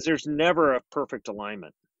 because there's never a perfect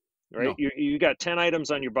alignment, right? No. You got 10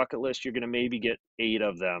 items on your bucket list, you're going to maybe get 8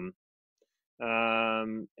 of them.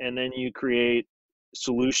 And then you create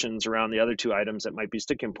solutions around the other 2 items that might be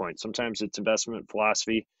sticking points. Sometimes it's investment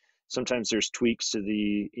philosophy. Sometimes there's tweaks to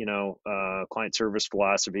the, client service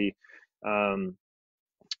philosophy.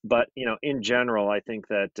 But, in general, I think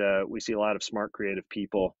that we see a lot of smart, creative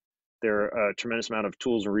people. There are a tremendous amount of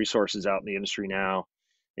tools and resources out in the industry now,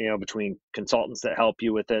 between consultants that help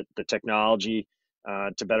you with it, the technology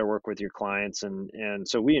to better work with your clients. And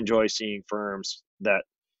so we enjoy seeing firms that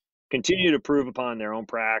continue to prove upon their own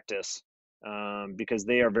practice, because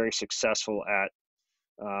they are very successful at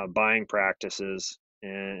buying practices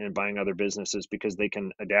and buying other businesses, because they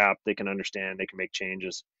can adapt, they can understand, they can make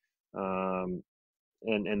changes. Um,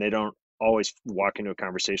 and they don't always walk into a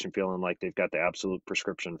conversation feeling like they've got the absolute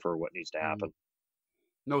prescription for what needs to happen.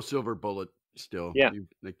 No silver bullet still. Yeah.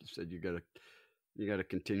 Like you said, you gotta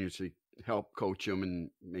continuously help coach them and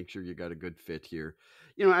make sure you got a good fit here.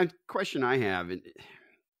 A question I have,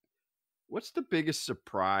 what's the biggest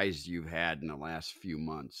surprise you've had in the last few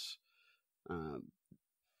months?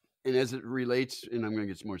 And as it relates, and I'm going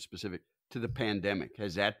to get more specific, to the pandemic,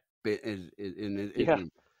 has that been,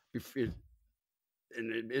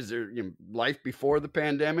 and is there life before the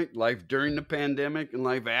pandemic, life during the pandemic, and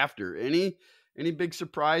life after? Any big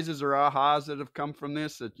surprises or ahas that have come from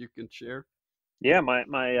this that you can share? Yeah,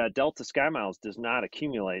 my Delta Sky Miles does not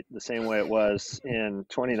accumulate the same way it was in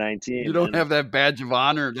 2019. You don't have that badge of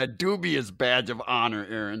honor, that dubious badge of honor,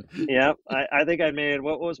 Aaron. Yeah, I think I made,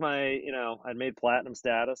 what was my, I'd made platinum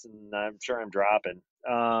status, and I'm sure I'm dropping.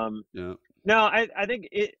 Yeah. No, I think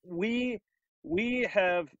we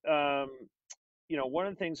have, one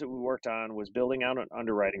of the things that we worked on was building out an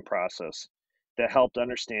underwriting process that helped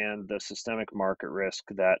understand the systemic market risk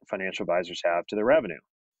that financial advisors have to their revenue.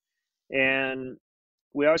 And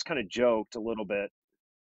we always kind of joked a little bit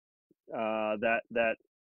that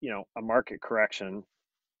a market correction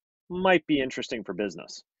might be interesting for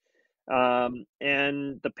business. And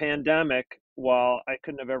the pandemic, while I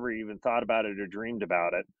couldn't have ever even thought about it or dreamed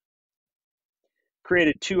about it,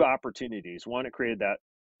 created 2 opportunities. One, it created that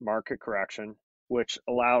market correction, which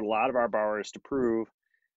allowed a lot of our borrowers to prove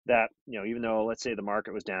that, even though, let's say the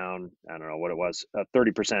market was down, I don't know what it was,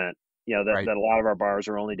 30%, Right. that a lot of our borrowers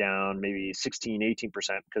are only down maybe 16, 18%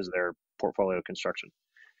 because of their portfolio construction,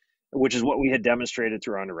 which is what we had demonstrated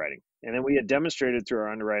through our underwriting. And then we had demonstrated through our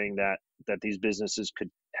underwriting that these businesses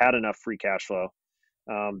had enough free cash flow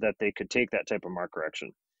that they could take that type of market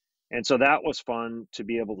correction. And so that was fun to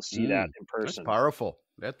be able to see that in person. That's powerful.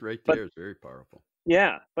 That right there is very powerful.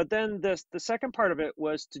 Yeah. But then the second part of it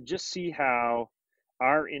was to just see how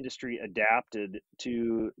our industry adapted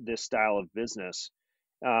to this style of business.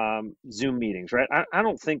 Zoom meetings, right? I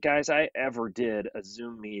don't think, guys, I ever did a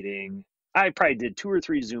Zoom meeting. I probably did 2 or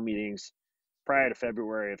 3 Zoom meetings prior to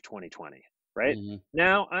February of 2020, right? Mm-hmm.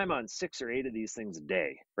 Now I'm on 6 or 8 of these things a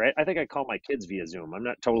day, right? I think I call my kids via Zoom. I'm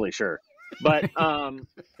not totally sure. But,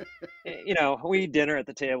 we eat dinner at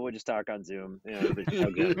the table. We just talk on Zoom. Everything's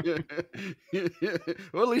all good.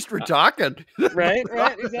 Well, at least we're talking. Right,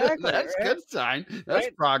 exactly. That's a good sign. That's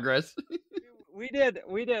right? Progress. We did.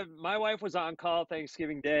 My wife was on call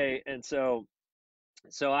Thanksgiving Day, and so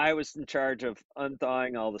I was in charge of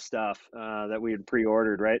unthawing all the stuff that we had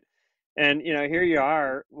pre-ordered, right? And here you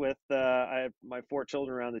are with I have my 4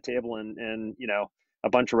 children around the table, and a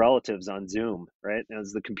bunch of relatives on Zoom, right?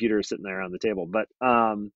 As the computer is sitting there on the table. But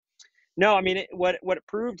no, I mean, what it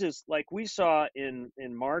proved is, like we saw in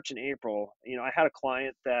March and April. I had a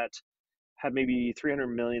client that had maybe 300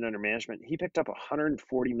 million under management. He picked up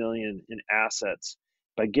 140 million in assets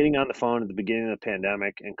by getting on the phone at the beginning of the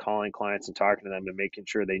pandemic and calling clients and talking to them and making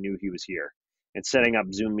sure they knew he was here and setting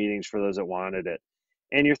up Zoom meetings for those that wanted it.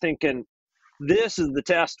 And you're thinking, this is the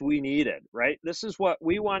test we needed, right? This is what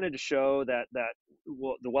we wanted to show, that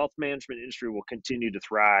the wealth management industry will continue to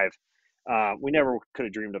thrive. We never could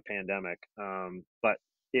have dreamed of pandemic, but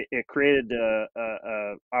it created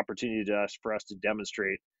a opportunity for us to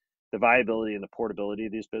demonstrate the viability and the portability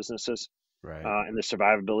of these businesses, right, and the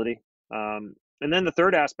survivability. And then the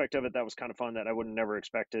third aspect of it that was kind of fun that I would have never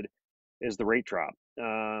expected is the rate drop.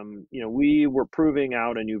 We were proving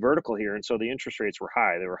out a new vertical here, and so the interest rates were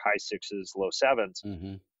high. They were high 6s, low 7s.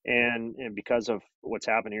 Mm-hmm. And because of what's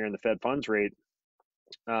happened here in the Fed funds rate,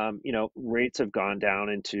 rates have gone down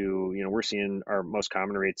into, we're seeing our most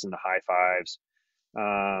common rates in the high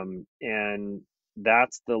 5s. And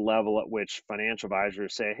that's the level at which financial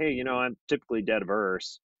advisors say, hey, I'm typically debt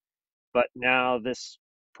averse, but now this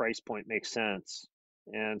price point makes sense.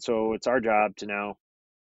 And so it's our job to now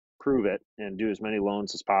prove it and do as many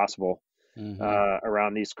loans as possible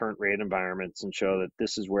around these current rate environments and show that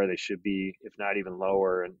this is where they should be, if not even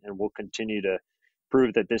lower. And we'll continue to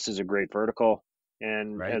prove that this is a great vertical.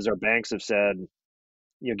 And as our banks have said,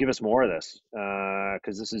 give us more of this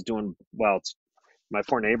because this is doing well. It's my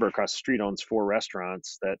poor neighbor across the street owns 4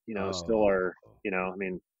 restaurants that still are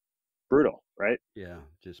brutal, right? Yeah,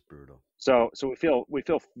 just brutal. So we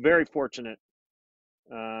feel very fortunate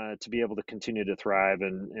to be able to continue to thrive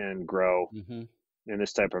and grow in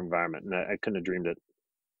this type of environment, and I couldn't have dreamed it.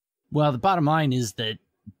 Well, the bottom line is that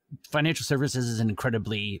financial services is an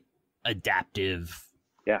incredibly adaptive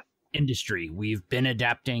industry. We've been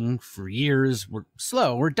adapting for years. We're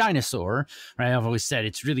slow. We're dinosaur, right? I've always said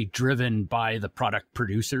it's really driven by the product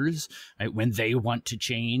producers, right? When they want to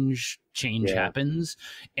change happens.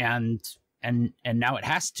 And now it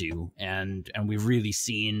has to. And we've really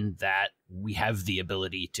seen that we have the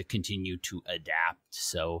ability to continue to adapt.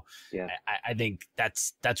 So I think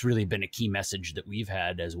that's really been a key message that we've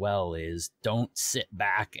had as well, is don't sit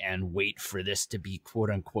back and wait for this to be quote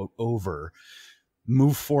unquote over.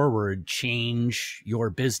 Move forward, change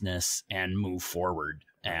your business and move forward.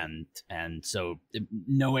 And so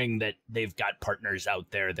knowing that they've got partners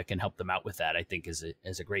out there that can help them out with that, I think is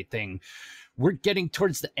a great thing. We're getting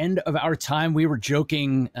towards the end of our time. We were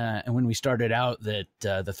joking when we started out that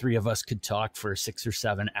the 3 of us could talk for 6 or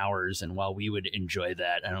 7 hours. And while we would enjoy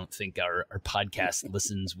that, I don't think our podcast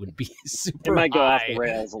listens would be super It might go high. off the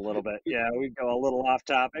rails a little bit. Yeah, we go a little off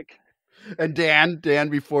topic. And Dan,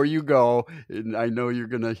 before you go, and I know you're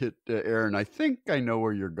going to hit Aaron. I think I know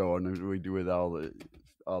where you're going, as we do with all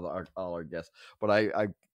our guests. But I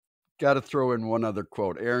got to throw in one other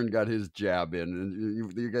quote. Aaron got his jab in,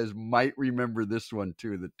 and you guys might remember this one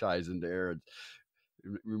too that ties into Aaron's.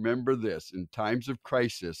 Remember this: in times of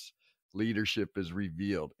crisis, leadership is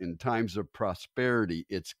revealed. In times of prosperity,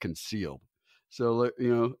 it's concealed. So,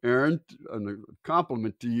 Aaron, a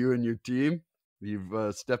compliment to you and your team.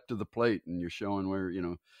 You've stepped to the plate, and you're showing where,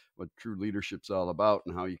 what true leadership's all about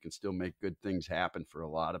and how you can still make good things happen for a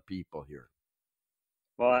lot of people here.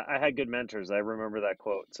 Well, I had good mentors. I remember that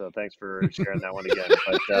quote. So thanks for sharing that one again.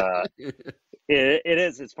 But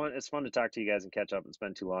it's fun. It's fun to talk to you guys and catch up and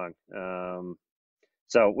spend too long.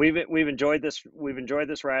 So we've enjoyed this. We've enjoyed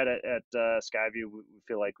this ride at Skyview. We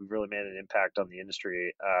feel like we've really made an impact on the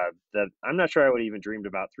industry that I'm not sure I would have even dreamed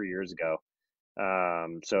about 3 years ago.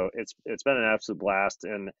 So it's been an absolute blast.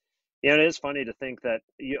 And it is funny to think that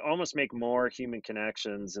you almost make more human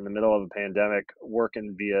connections in the middle of a pandemic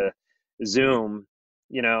working via Zoom.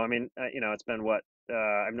 It's been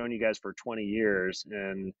I've known you guys for 20 years,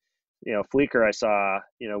 and Fleeker I saw,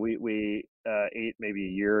 we ate maybe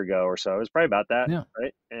a year ago or so. It was probably about that,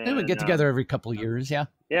 right? And we get together every couple of years, yeah.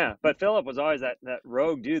 But Philip was always that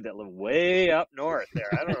rogue dude that lived way up north there.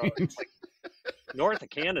 I don't know, it's like north of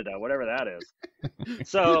Canada, whatever that is.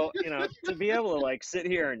 So to be able to sit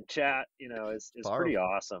here and chat, is pretty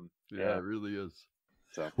awesome. Yeah, it really is.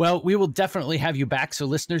 So. Well, we will definitely have you back. So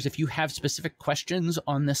listeners, if you have specific questions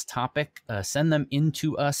on this topic, send them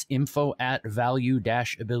into us,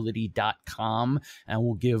 info@value-ability.com, and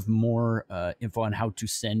we'll give more info on how to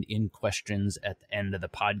send in questions at the end of the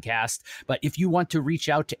podcast. But if you want to reach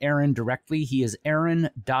out to Aaron directly, he is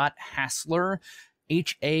aaron.hasler,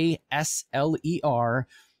 Hasler,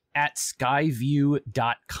 at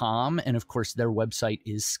skyview.com. And of course, their website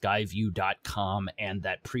is skyview.com. And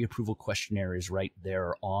that pre-approval questionnaire is right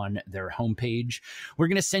there on their homepage. We're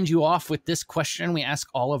going to send you off with this question. We ask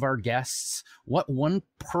all of our guests, what one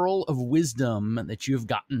pearl of wisdom that you've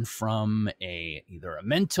gotten from either a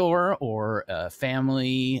mentor or a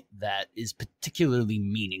family that is particularly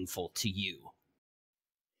meaningful to you?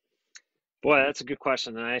 Boy, that's a good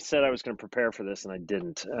question. And I said I was going to prepare for this, and I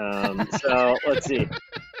didn't. So let's see.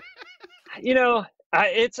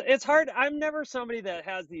 It's hard. I'm never somebody that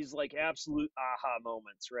has these absolute aha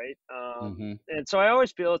moments, right? And so I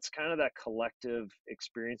always feel it's kind of that collective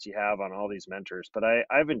experience you have on all these mentors. But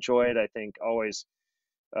I've enjoyed, I think, always,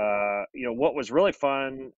 what was really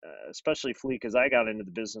fun, especially Fleek, as I got into the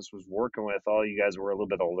business, was working with all you guys who were a little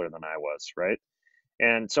bit older than I was, right?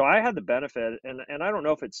 And so I had the benefit, and I don't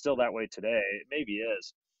know if it's still that way today, it maybe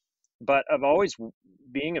is, but of always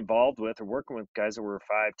being involved with or working with guys that were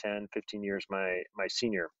 5, 10, 15 years my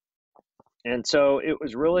senior. And so it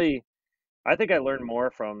was really, I think I learned more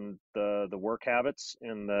from the work habits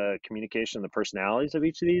and the communication, the personalities of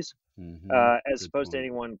each of these, as opposed to any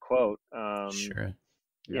one quote. Sure.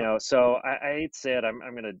 You know, so I hate to say it. I'm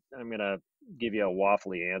gonna give you a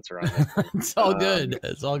waffly answer on this one. It's all good.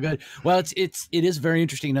 It's all good. Well, it is very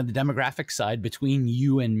interesting on the demographic side between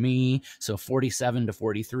you and me. So 47 to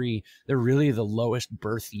 43, they're really the lowest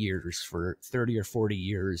birth years for 30 or 40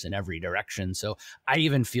 years in every direction. So I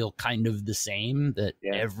even feel kind of the same, that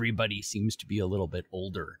everybody seems to be a little bit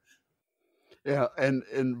older. Yeah.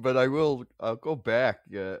 But I'll go back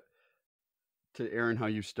to Aaron, how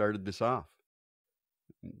you started this off.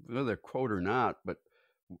 Whether quote or not, but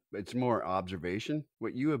it's more observation.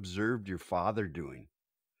 What you observed your father doing,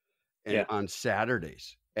 and on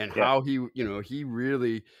Saturdays, and how he, you know, he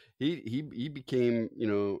really he became, you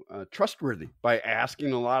know, trustworthy by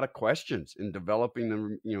asking a lot of questions and developing a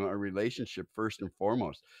relationship first and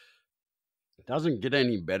foremost. It doesn't get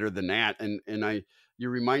any better than that. And you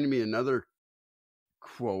reminded me another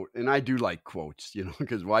quote, and I do like quotes, you know,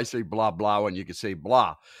 because why say blah blah when you can say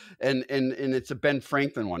blah, and it's a Ben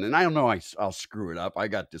Franklin one, and I don't know, I'll screw it up. I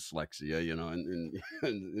got dyslexia, you know,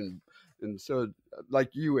 and so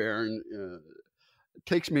like you, Aaron, it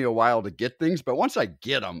takes me a while to get things, but once I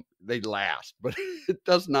get them, they last. But it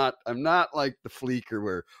does not. I'm not like the Fleeker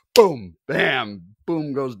where boom, bam,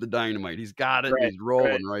 boom goes the dynamite. He's got it. He's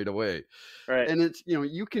rolling right away. Right. And it's, you know,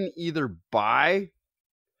 you can either buy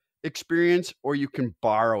experience or you can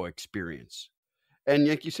borrow experience. And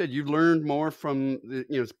like you said, you learned more from the,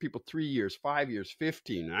 you know, people 3 years, 5 years,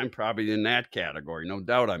 15. I'm probably in that category. No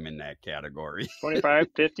doubt I'm in that category. 25,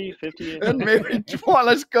 50. And maybe 20,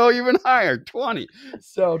 let's go even higher, 20.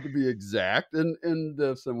 So to be exact, and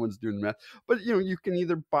someone's doing the math. But, you know, you can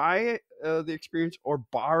either buy the experience or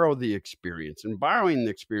borrow the experience. And borrowing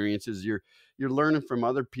the experience is you're learning from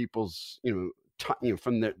other people's, you know,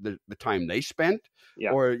 from the time they spent,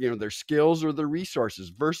 or, you know, their skills or their resources,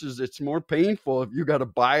 versus it's more painful if you got to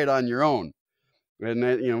buy it on your own. And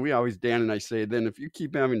then, you know, we always, Dan and I say, then if you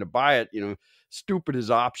keep having to buy it, you know, stupid is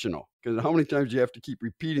optional, because how many times do you have to keep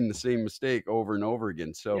repeating the same mistake over and over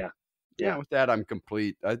again? So yeah, with that, I'm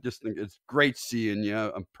complete. I just think it's great seeing you.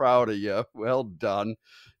 I'm proud of you. Well done.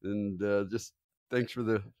 And just thanks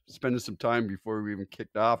for spending some time before we even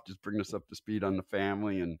kicked off, just bringing us up to speed on the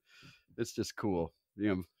family. And it's just cool, you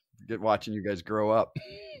know, watching you guys grow up.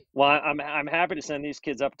 Well, I'm happy to send these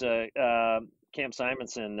kids up to Camp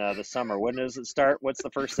Simonson this summer. When does it start? What's the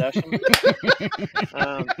first session?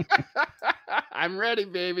 I'm ready,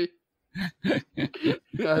 baby. I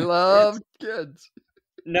love kids.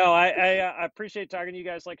 No, I appreciate talking to you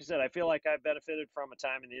guys. Like I said, I feel like I benefited from a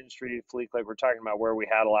time in the industry, Fleek, like we're talking about, where we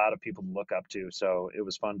had a lot of people to look up to. So it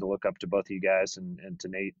was fun to look up to both of you guys and to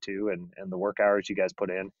Nate too, and the work hours you guys put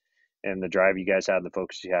in, and the drive you guys had, and the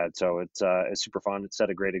focus you had. So it's super fun. It set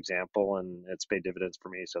a great example, and it's paid dividends for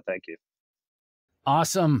me. So thank you.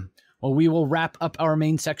 Awesome. Well, we will wrap up our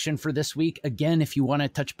main section for this week. Again, if you want to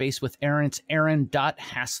touch base with Aaron, it's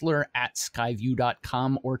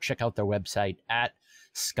aaron.hasler@skyview.com, or check out their website at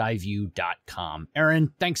skyview.com.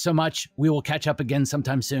 Aaron, thanks so much. We will catch up again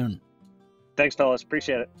sometime soon. Thanks, fellas.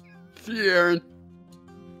 Appreciate it. See you, Aaron.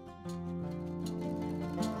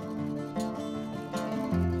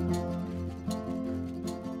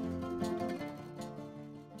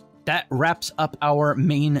 That wraps up our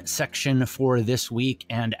main section for this week.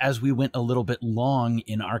 And as we went a little bit long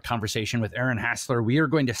in our conversation with Aaron Hasler, we are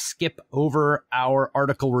going to skip over our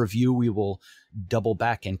article review. We will double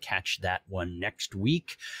back and catch that one next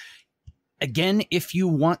week. Again, if you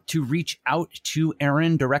want to reach out to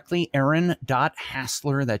Aaron directly,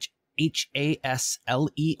 aaron.hasler, that's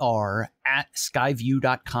Hasler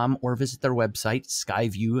 @skyview.com, or visit their website,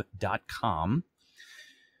 skyview.com.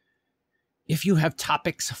 If you have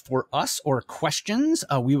topics for us or questions,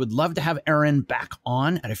 we would love to have Aaron back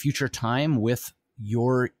on at a future time with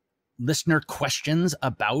your listener questions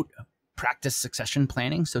about practice succession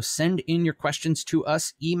planning. So send in your questions to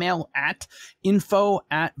us. Email at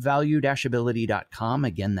info@value-ability.com.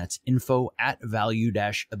 Again, that's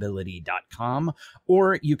info@value-ability.com.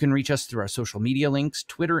 Or you can reach us through our social media links.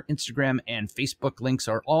 Twitter, Instagram, and Facebook links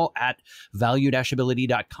are all at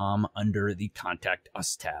value-ability.com under the Contact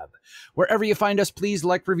Us tab. Wherever you find us, please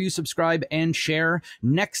like, review, subscribe, and share.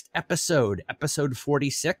 Next episode, episode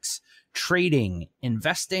 46, trading,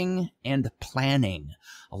 investing, and planning.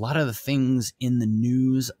 A lot of the things in the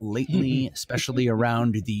news lately, especially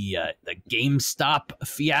around the GameStop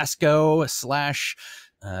fiasco /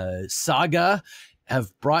 saga,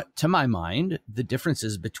 have brought to my mind the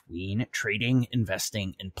differences between trading,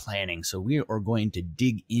 investing, and planning. So we are going to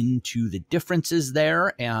dig into the differences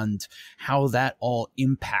there and how that all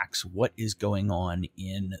impacts what is going on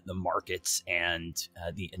in the markets and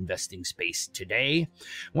the investing space today.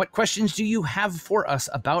 What questions do you have for us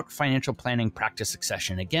about financial planning practice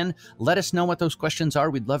succession? Again, let us know what those questions are.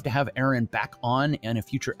 We'd love to have Aaron back on in a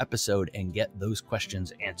future episode and get those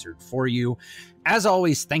questions answered for you. As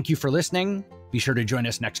always, thank you for listening. Be sure to join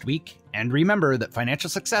us next week. And remember that financial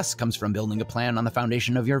success comes from building a plan on the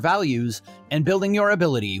foundation of your values, and building your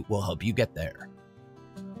ability will help you get there.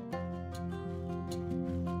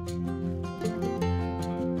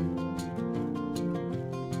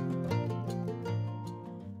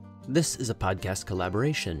 This is a podcast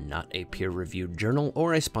collaboration, not a peer-reviewed journal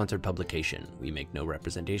or a sponsored publication. We make no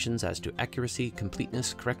representations as to accuracy,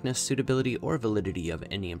 completeness, correctness, suitability, or validity of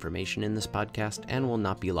any information in this podcast, and will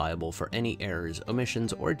not be liable for any errors,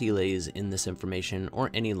 omissions, or delays in this information, or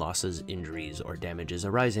any losses, injuries, or damages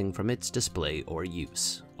arising from its display or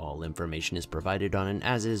use. All information is provided on an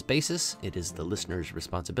as-is basis. It is the listener's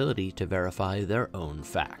responsibility to verify their own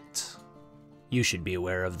facts. You should be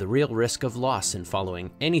aware of the real risk of loss in following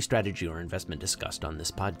any strategy or investment discussed on this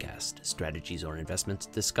podcast. Strategies or investments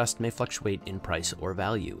discussed may fluctuate in price or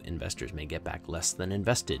value. Investors may get back less than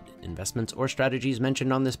invested. Investments or strategies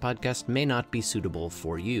mentioned on this podcast may not be suitable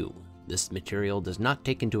for you. This material does not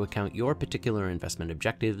take into account your particular investment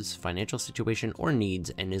objectives, financial situation, or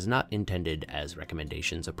needs, and is not intended as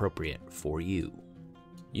recommendations appropriate for you.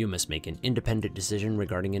 You must make an independent decision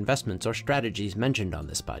regarding investments or strategies mentioned on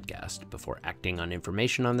this podcast. Before acting on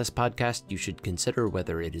information on this podcast, you should consider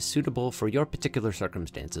whether it is suitable for your particular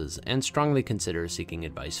circumstances and strongly consider seeking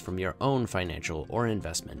advice from your own financial or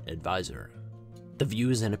investment advisor. The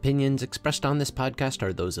views and opinions expressed on this podcast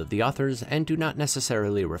are those of the authors and do not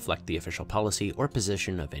necessarily reflect the official policy or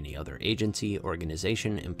position of any other agency,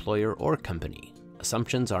 organization, employer, or company.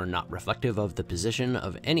 Assumptions are not reflective of the position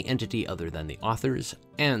of any entity other than the authors,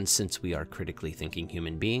 and since we are critically thinking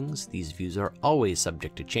human beings, these views are always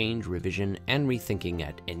subject to change, revision, and rethinking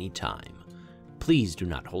at any time. Please do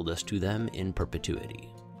not hold us to them in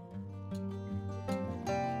perpetuity.